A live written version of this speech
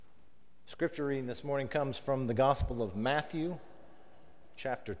Scripture reading this morning comes from the Gospel of Matthew,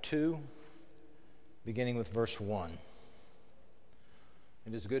 chapter 2, beginning with verse 1.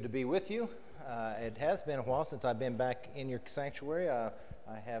 It is good to be with you. It has been a while since I've been back in your sanctuary. I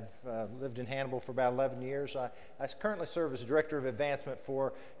have lived in Hannibal for about 11 years. I currently serve as Director of Advancement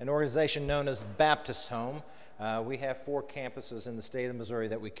for an organization known as Baptist Home. We have 4 campuses in the state of Missouri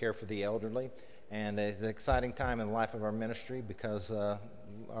that we care for the elderly. And it's an exciting time in the life of our ministry because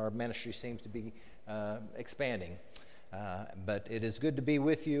our ministry seems to be expanding. But it is good to be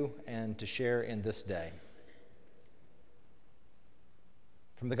with you and to share in this day.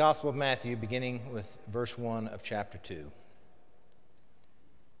 From the Gospel of Matthew, beginning with verse 1 of chapter 2.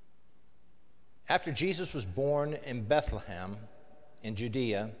 After Jesus was born in Bethlehem in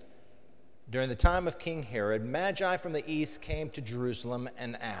Judea, during the time of King Herod, Magi from the east came to Jerusalem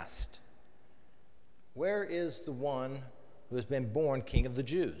and asked, "Where is the one who has been born King of the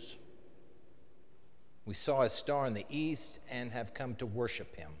Jews? We saw his star in the east and have come to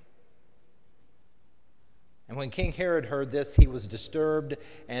worship him." And when King Herod heard this, he was disturbed,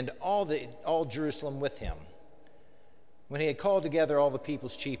 and all Jerusalem with him. When he had called together all the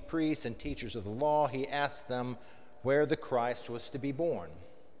people's chief priests and teachers of the law, he asked them where the Christ was to be born.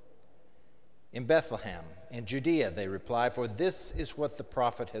 "In Bethlehem, in Judea," they replied, "for this is what the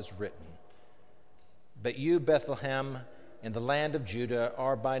prophet has written. But you, Bethlehem, in the land of Judah,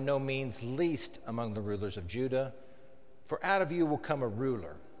 are by no means least among the rulers of Judah, for out of you will come a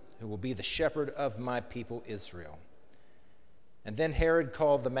ruler who will be the shepherd of my people Israel." And then Herod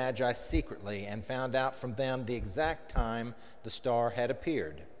called the Magi secretly and found out from them the exact time the star had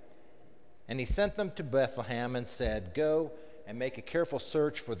appeared. And he sent them to Bethlehem and said, "Go and make a careful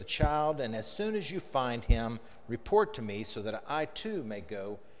search for the child, and as soon as you find him, report to me so that I too may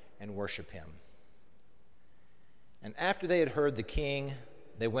go and worship him." And after they had heard the king,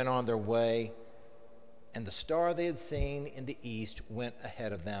 they went on their way, and the star they had seen in the east went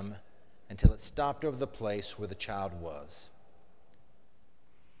ahead of them until it stopped over the place where the child was.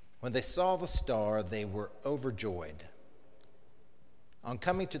 When they saw the star, they were overjoyed. On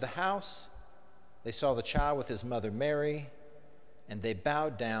coming to the house, they saw the child with his mother Mary, and they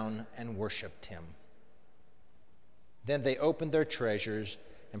bowed down and worshiped him. Then they opened their treasures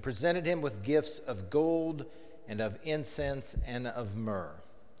and presented him with gifts of gold and of incense and of myrrh.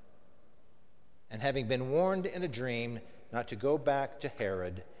 And having been warned in a dream not to go back to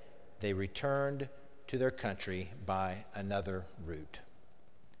Herod, they returned to their country by another route.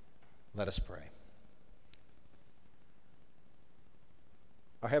 Let us pray.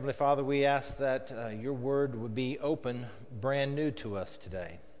 Our Heavenly Father, we ask that your word would be open, brand new to us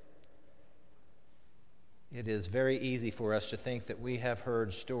today. It is very easy for us to think that we have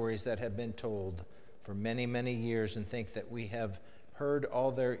heard stories that have been told for many, many years and think that we have heard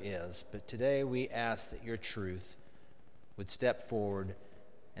all there is. But today we ask that your truth would step forward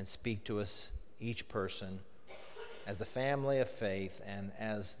and speak to us, each person, as the family of faith and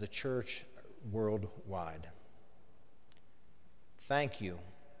as the church worldwide. Thank you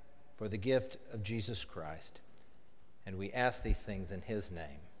for the gift of Jesus Christ, and we ask these things in his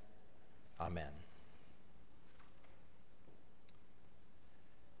name. Amen.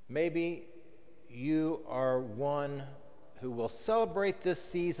 Maybe you are one who will celebrate this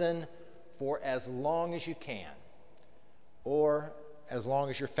season for as long as you can, or as long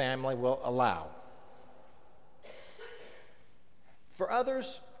as your family will allow. For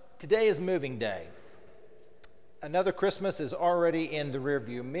others, today is moving day. Another Christmas is already in the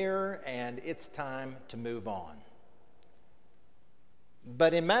rearview mirror, and it's time to move on.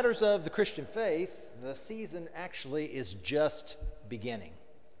 But in matters of the Christian faith, the season actually is just beginning.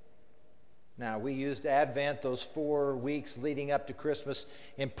 Now, we used Advent, those 4 weeks leading up to Christmas,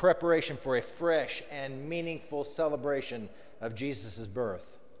 in preparation for a fresh and meaningful celebration of Jesus'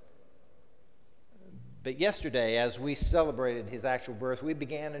 birth. But yesterday, as we celebrated his actual birth, we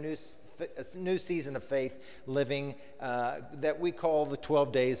began a new season of faith living that we call the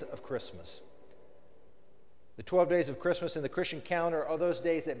 12 Days of Christmas. The 12 Days of Christmas in the Christian calendar are those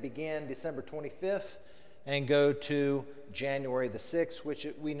days that begin December 25th and go to January the 6th, which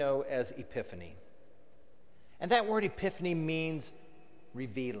we know as Epiphany. And that word Epiphany means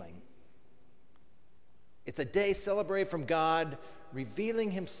revealing. It's a day celebrated from God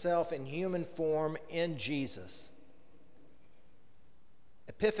revealing himself in human form in Jesus.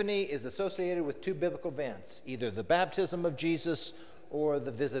 Epiphany is associated with 2 biblical events, either the baptism of Jesus or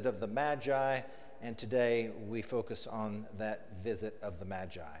the visit of the Magi, and today we focus on that visit of the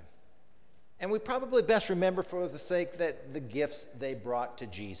Magi. And we probably best remember for the sake that the gifts they brought to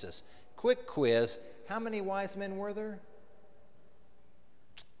Jesus. Quick quiz, how many wise men were there?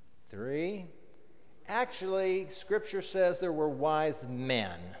 3. Actually, Scripture says there were wise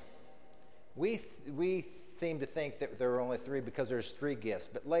men. We seem to think that there were only three because there's three gifts.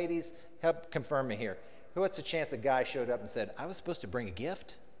 But ladies, help confirm me here. What's the chance a guy showed up and said, I was supposed to bring a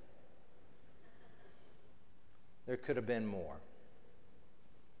gift? There could have been more.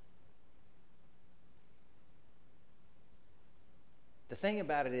 The thing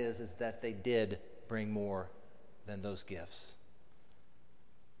about it is that they did bring more than those gifts.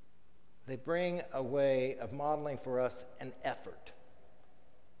 They bring a way of modeling for us an effort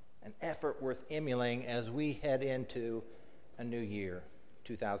worth emulating as we head into a new year,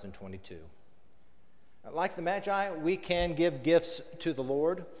 2022. Like the Magi, we can give gifts to the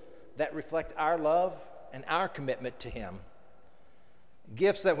Lord that reflect our love and our commitment to Him.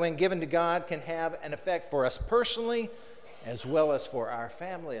 Gifts that, when given to God, can have an effect for us personally, as well as for our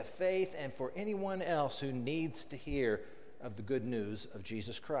family of faith and for anyone else who needs to hear of the good news of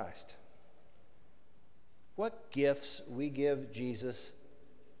Jesus Christ. What gifts should we give Jesus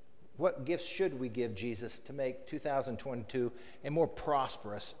to make 2022 a more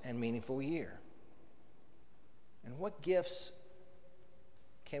prosperous and meaningful year? And what gifts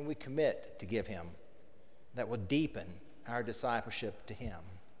can we commit to give Him that will deepen our discipleship to Him?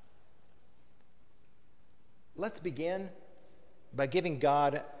 Let's begin by giving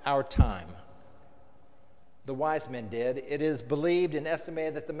God our time. The wise men did. It is believed and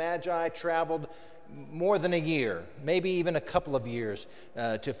estimated that the Magi traveled more than a year, maybe even a couple of years,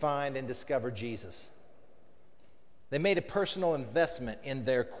 to find and discover Jesus. They made a personal investment in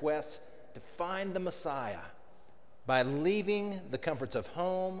their quest to find the Messiah by leaving the comforts of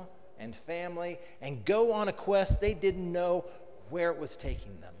home and family and go on a quest they didn't know where it was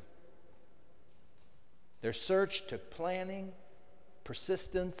taking them. Their search took planning,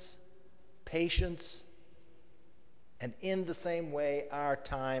 persistence, patience, and in the same way, our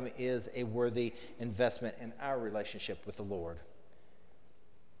time is a worthy investment in our relationship with the Lord.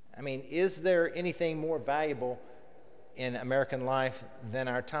 I mean, is there anything more valuable in American life than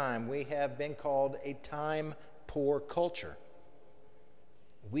our time? We have been called a time-poor culture.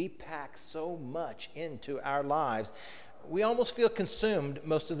 We pack so much into our lives, we almost feel consumed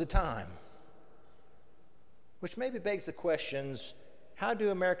most of the time. Which maybe begs the questions, how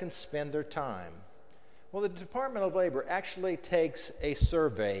do Americans spend their time? Well, the Department of Labor actually takes a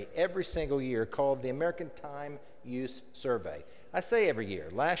survey every single year called the American Time Use Survey. I say every year.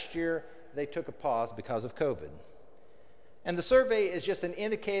 Last year, they took a pause because of COVID. And the survey is just an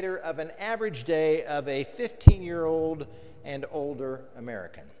indicator of an average day of a 15-year-old and older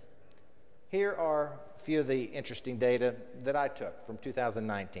American. Here are a few of the interesting data that I took from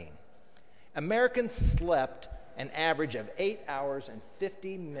 2019. Americans slept an average of 8 hours and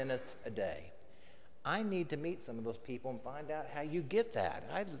 50 minutes a day. I need to meet some of those people and find out how you get that.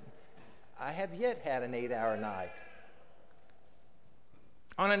 I have yet had an 8-hour night.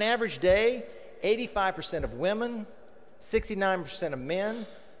 On an average day, 85% of women, 69% of men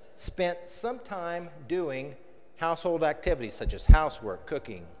spent some time doing household activities such as housework,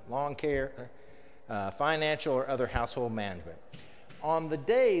 cooking, lawn care, financial or other household management. On the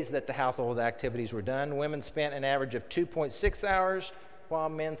days that the household activities were done, women spent an average of 2.6 hours, while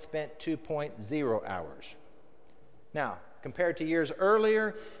men spent 2.0 hours. Now, compared to years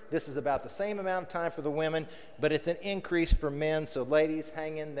earlier, this is about the same amount of time for the women, but it's an increase for men, so ladies,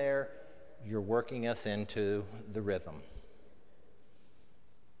 hang in there. You're working us into the rhythm.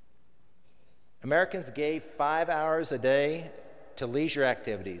 Americans gave 5 hours a day to leisure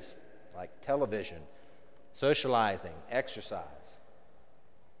activities like television, socializing, exercise.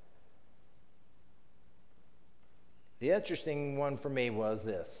 The interesting one for me was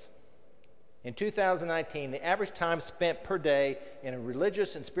this. In 2019, the average time spent per day in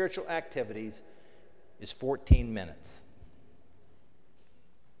religious and spiritual activities is 14 minutes.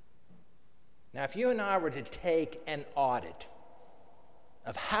 Now, if you and I were to take an audit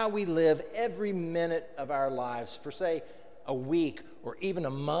of how we live every minute of our lives for, say, a week or even a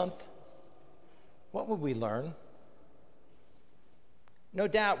month, what would we learn? No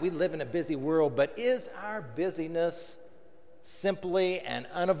doubt we live in a busy world, but is our busyness simply an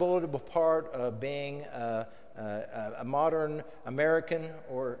unavoidable part of being a modern American,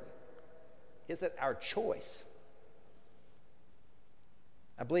 or is it our choice?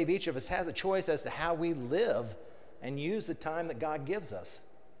 I believe each of us has a choice as to how we live and use the time that God gives us.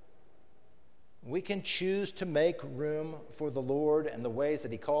 We can choose to make room for the Lord and the ways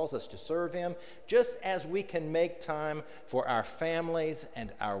that He calls us to serve Him, just as we can make time for our families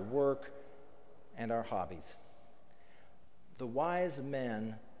and our work and our hobbies. The wise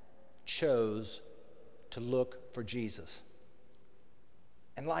men chose to look for Jesus.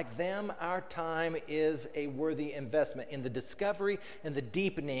 And like them, our time is a worthy investment in the discovery and the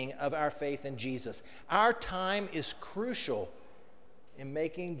deepening of our faith in Jesus. Our time is crucial in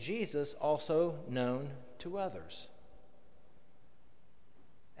making Jesus also known to others.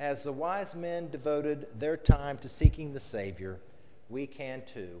 As the wise men devoted their time to seeking the Savior, we can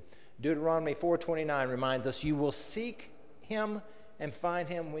too. Deuteronomy 4:29 reminds us, "You will seek him and find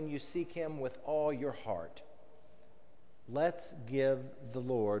him when you seek him with all your heart." Let's give the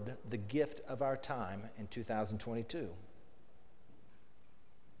Lord the gift of our time in 2022.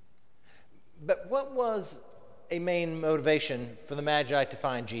 But what was a main motivation for the Magi to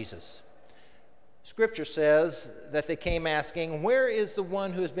find Jesus? Scripture says that they came asking, "Where is the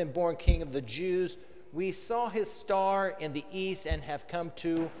one who has been born King of the Jews? We saw his star in the east and have come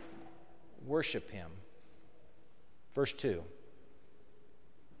to worship him." Verse 2.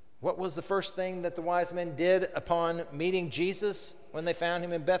 What was the first thing that the wise men did upon meeting Jesus when they found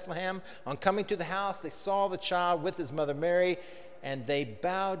him in Bethlehem? On coming to the house, they saw the child with his mother Mary, and they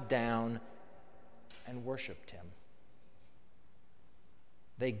bowed down and worshiped him.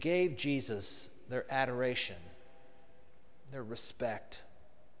 They gave Jesus their adoration, their respect,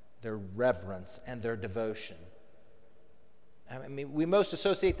 their reverence, and their devotion. I mean, we most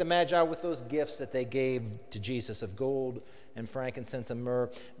associate the Magi with those gifts that they gave to Jesus of gold and frankincense and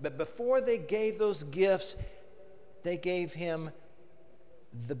myrrh. But before they gave those gifts, they gave him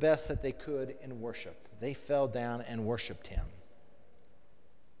the best that they could in worship. They fell down and worshiped him.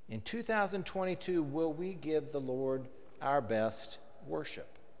 In 2022, will we give the Lord our best worship?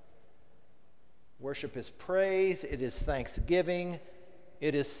 Worship is praise, it is thanksgiving,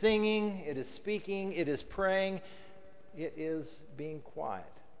 it is singing, it is speaking, it is praying. It is being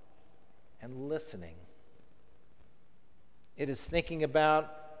quiet and listening. It is thinking about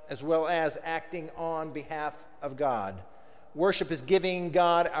as well as acting on behalf of God. Worship is giving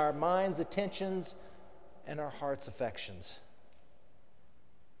God our mind's attentions and our heart's affections.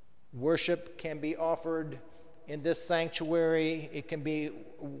 Worship can be offered in this sanctuary. It can be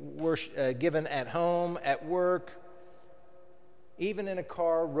given at home, at work, even in a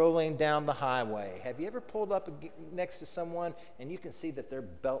car rolling down the highway. Have you ever pulled up next to someone and you can see that they're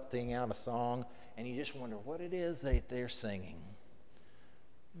belting out a song and you just wonder what it is they're singing?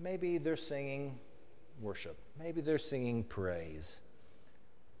 Maybe they're singing worship. Maybe they're singing praise.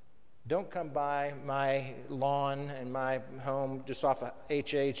 Don't come by my lawn and my home just off of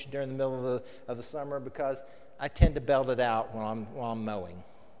HH during the middle of the summer, because I tend to belt it out while I'm mowing.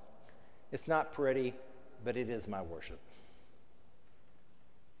 It's not pretty, but it is my worship.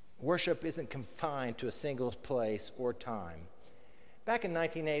 Worship isn't confined to a single place or time. Back in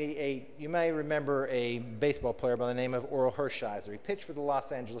 1988, you may remember a baseball player by the name of Orel Hershiser. He pitched for the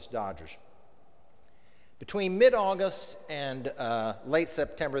Los Angeles Dodgers. Between mid-August and late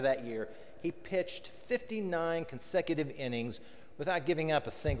September that year, he pitched 59 consecutive innings without giving up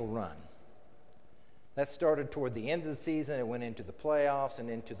a single run. That started toward the end of the season. It went into the playoffs and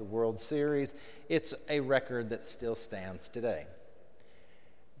into the World Series. It's a record that still stands today.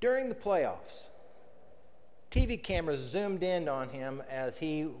 During the playoffs, TV cameras zoomed in on him as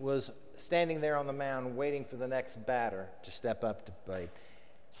he was standing there on the mound waiting for the next batter to step up to plate,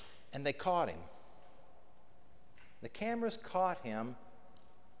 and they caught him. The cameras caught him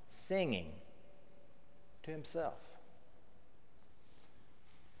singing to himself.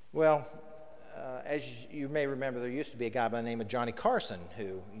 Well, as you may remember, there used to be a guy by the name of Johnny Carson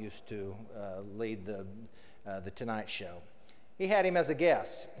who used to lead the Tonight Show. He had him as a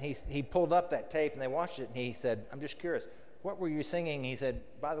guest. He pulled up that tape and they watched it, and he said, "I'm just curious, what were you singing?" He said,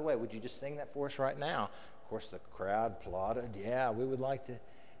 "By the way, would you just sing that for us right now?" Of course, the crowd applauded. "Yeah, we would like to."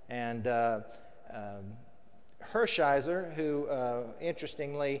 And Hershiser, who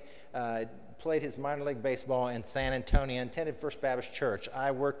interestingly played his minor league baseball in San Antonio, attended First Baptist Church. I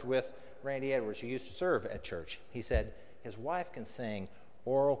worked with Randy Edwards, who used to serve at church. He said his wife can sing,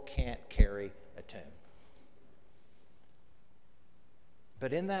 Orel can't carry a tune.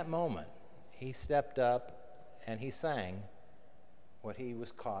 But in that moment, he stepped up and he sang what he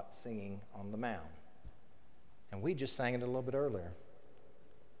was caught singing on the mound. And we just sang it a little bit earlier.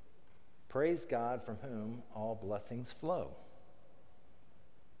 Praise God from whom all blessings flow.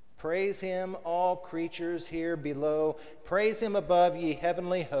 Praise him, all creatures here below. Praise him above, ye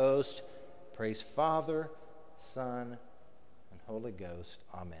heavenly host. Praise Father, Son, and Holy Ghost.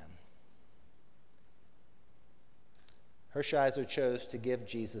 Amen. Hershiser chose to give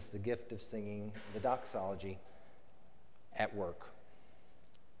Jesus the gift of singing the doxology at work.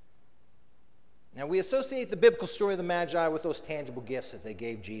 Now, we associate the biblical story of the Magi with those tangible gifts that they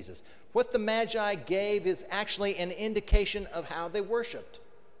gave Jesus. What the Magi gave is actually an indication of how they worshiped.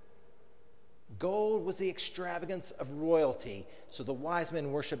 Gold was the extravagance of royalty, so the wise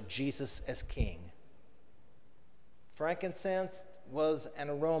men worshiped Jesus as king. Frankincense was an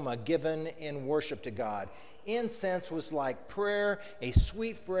aroma given in worship to God. Incense was like prayer, a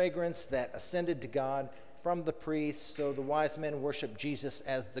sweet fragrance that ascended to God from the priest, so the wise men worshiped Jesus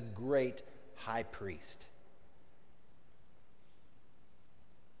as the great high priest.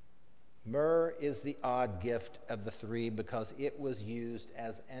 Myrrh is the odd gift of the three because it was used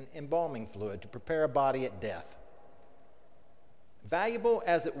as an embalming fluid to prepare a body at death. Valuable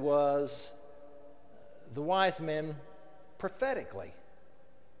as it was, the wise men prophetically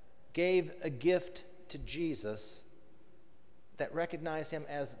gave a gift to Jesus that recognized him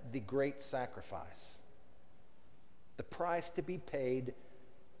as the great sacrifice, the price to be paid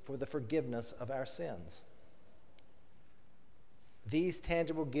for the forgiveness of our sins. These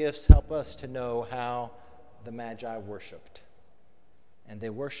tangible gifts help us to know how the Magi worshiped. And they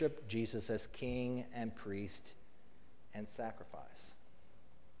worshiped Jesus as king and priest and sacrifice.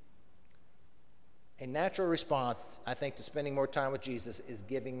 A natural response, I think, to spending more time with Jesus is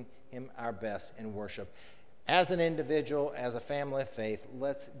giving him our best in worship. As an individual, as a family of faith,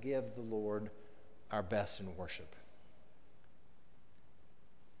 let's give the Lord our best in worship.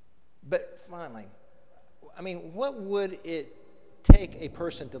 But finally, what would it take a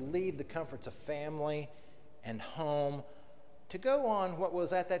person to leave the comforts of family and home to go on what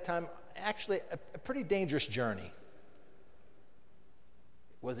was at that time actually a pretty dangerous journey?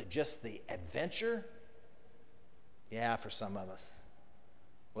 Was it just the adventure? Yeah, for some of us.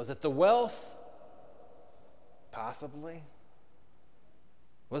 Was it the wealth? Possibly.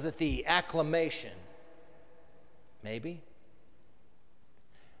 Was it the acclamation? Maybe.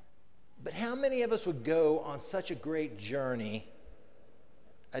 But how many of us would go on such a great journey,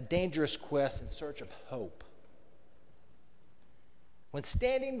 a dangerous quest in search of hope? When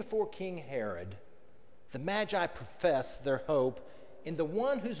standing before King Herod, the Magi professed their hope in the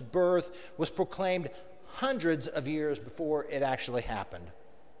one whose birth was proclaimed hundreds of years before it actually happened,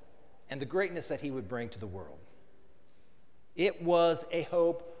 and the greatness that he would bring to the world. It was a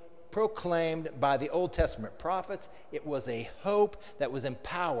hope proclaimed by the Old Testament prophets. It was a hope that was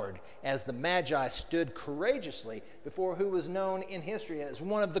empowered as the Magi stood courageously before who was known in history as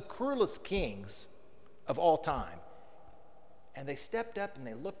one of the cruelest kings of all time. And they stepped up and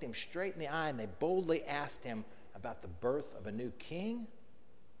they looked him straight in the eye and they boldly asked him about the birth of a new king.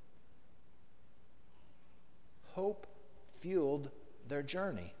 Hope fueled their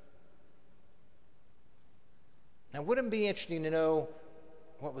journey. Now, wouldn't it be interesting to know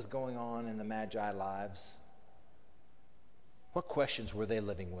what was going on in the Magi lives? What questions were they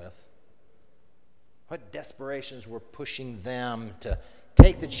living with? What desperations were pushing them to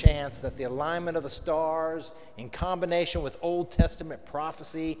take the chance that the alignment of the stars, in combination with Old Testament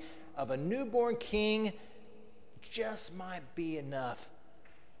prophecy of a newborn king, just might be enough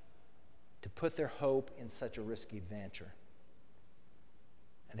to put their hope in such a risky venture?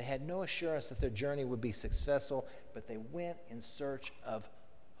 And they had no assurance that their journey would be successful, but they went in search of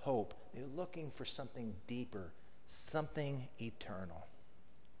hope. They're looking for something deeper, something eternal.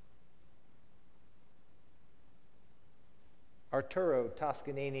 Arturo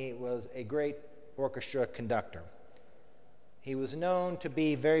Toscanini was a great orchestra conductor. He was known to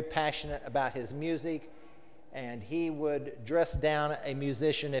be very passionate about his music, and he would dress down a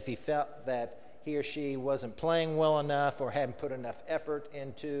musician if he felt that he or she wasn't playing well enough or hadn't put enough effort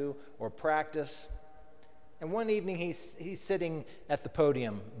into or practice. And one evening he's sitting at the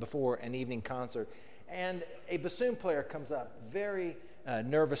podium before an evening concert, and a bassoon player comes up very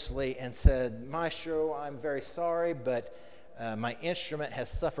nervously and said, "Maestro, I'm very sorry, but my instrument has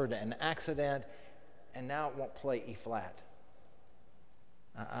suffered an accident and now it won't play E flat.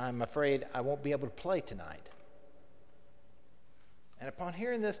 I'm afraid I won't be able to play tonight." And upon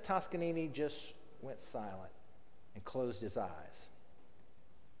hearing this, Toscanini just went silent and closed his eyes.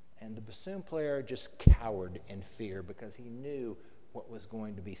 And the bassoon player just cowered in fear because he knew what was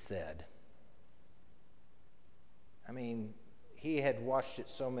going to be said. He had watched it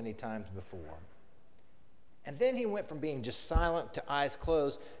so many times before. And then he went from being just silent to eyes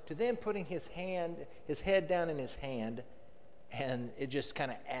closed to then putting his head down in his hand, and it just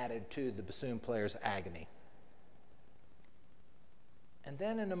kind of added to the bassoon player's agony. And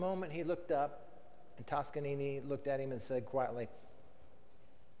then in a moment he looked up, and Toscanini looked at him and said quietly,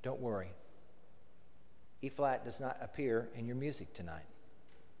 "Don't worry. E flat does not appear in your music tonight."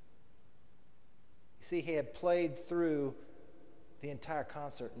 You see, he had played through the entire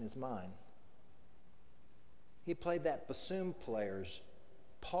concert in his mind. He played that bassoon player's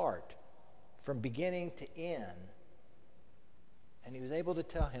part from beginning to end, and he was able to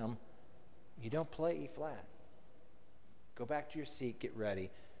tell him You don't play E flat. Go back to your seat, get ready.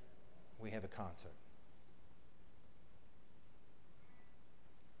 We have a concert.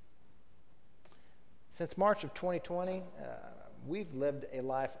 Since March of 2020, we've lived a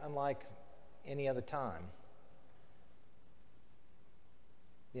life unlike any other time.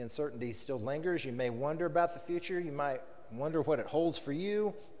 The uncertainty still lingers. You may wonder about the future. You might wonder what it holds for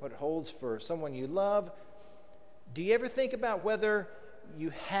you, what it holds for someone you love. Do you ever think about whether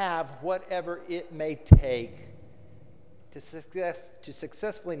you have whatever it may take to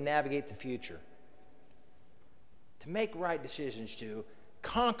successfully navigate the future, to make right decisions, to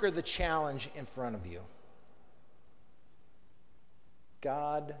conquer the challenge in front of you?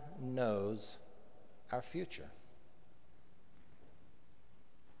 God knows our future.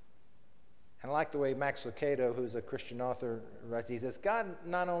 And I like the way Max Lucado, who's a Christian author, writes. He says, God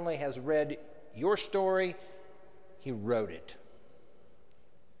not only has read your story, he wrote it.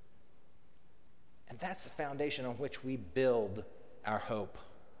 And that's the foundation on which we build our hope.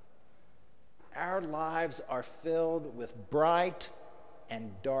 Our lives are filled with bright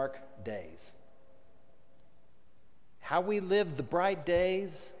and dark days. How we live the bright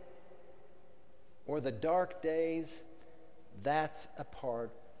days or the dark days, that's a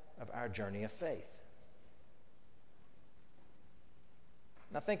part of our journey of faith.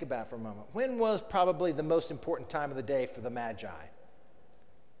 Now think about it for a moment. When was probably the most important time of the day for the Magi?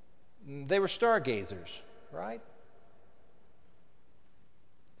 They were stargazers, right?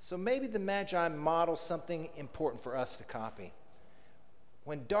 So maybe the Magi model something important for us to copy.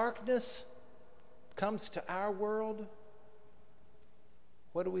 When darkness comes to our world,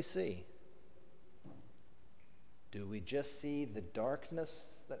 what do we see? Do we just see the darkness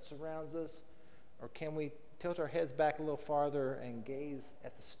that surrounds us? Or can we tilt our heads back a little farther and gaze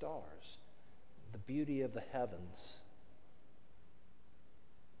at the stars, the beauty of the heavens?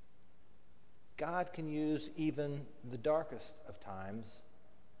 God can use even the darkest of times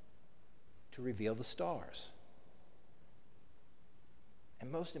to reveal the stars.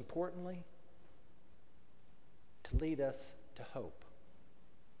 And most importantly, to lead us to hope.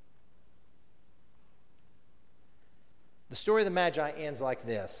 The story of the Magi ends like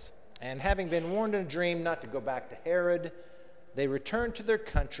this. And having been warned in a dream not to go back to Herod, they returned to their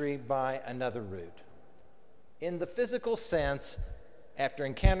country by another route. In the physical sense, after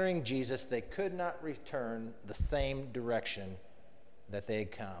encountering Jesus, they could not return the same direction that they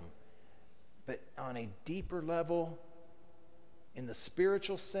had come. But on a deeper level, in the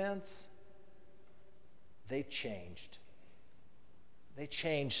spiritual sense, they changed. They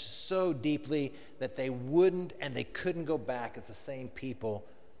changed so deeply that they wouldn't and they couldn't go back as the same people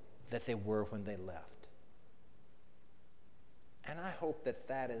that they were when they left. And I hope that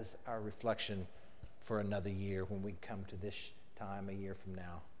that is our reflection for another year when we come to this time a year from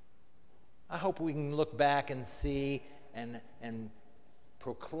now. I hope we can look back and see and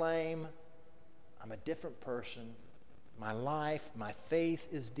proclaim, I'm a different person. My life, my faith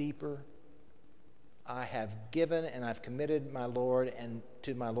is deeper. I have given and I've committed my Lord and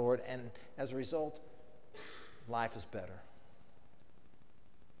to my Lord, and as a result, life is better.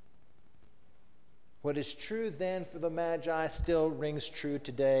 What is true then for the Magi still rings true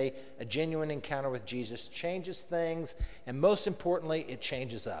today. A genuine encounter with Jesus changes things, and most importantly, it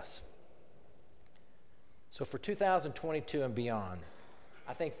changes us. So for 2022 and beyond,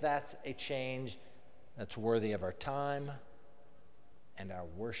 I think that's a change that's worthy of our time and our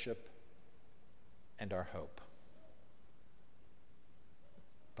worship and our hope.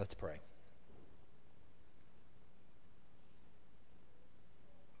 Let's pray.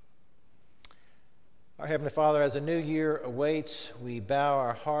 Our Heavenly Father, as a new year awaits, we bow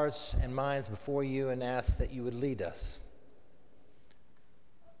our hearts and minds before you and ask that you would lead us.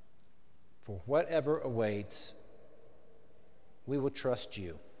 For whatever awaits, we will trust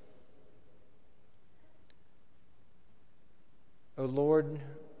you. O Lord,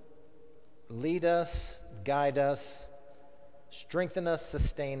 lead us, guide us, strengthen us,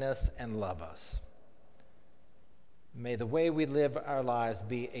 sustain us, and love us. May the way we live our lives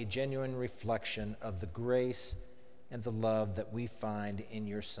be a genuine reflection of the grace and the love that we find in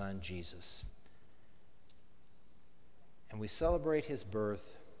your Son, Jesus. And we celebrate his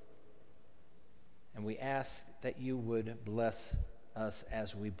birth, and we ask that you would bless us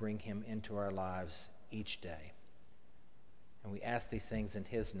as we bring him into our lives each day. And we ask these things in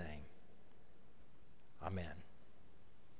his name. Amen.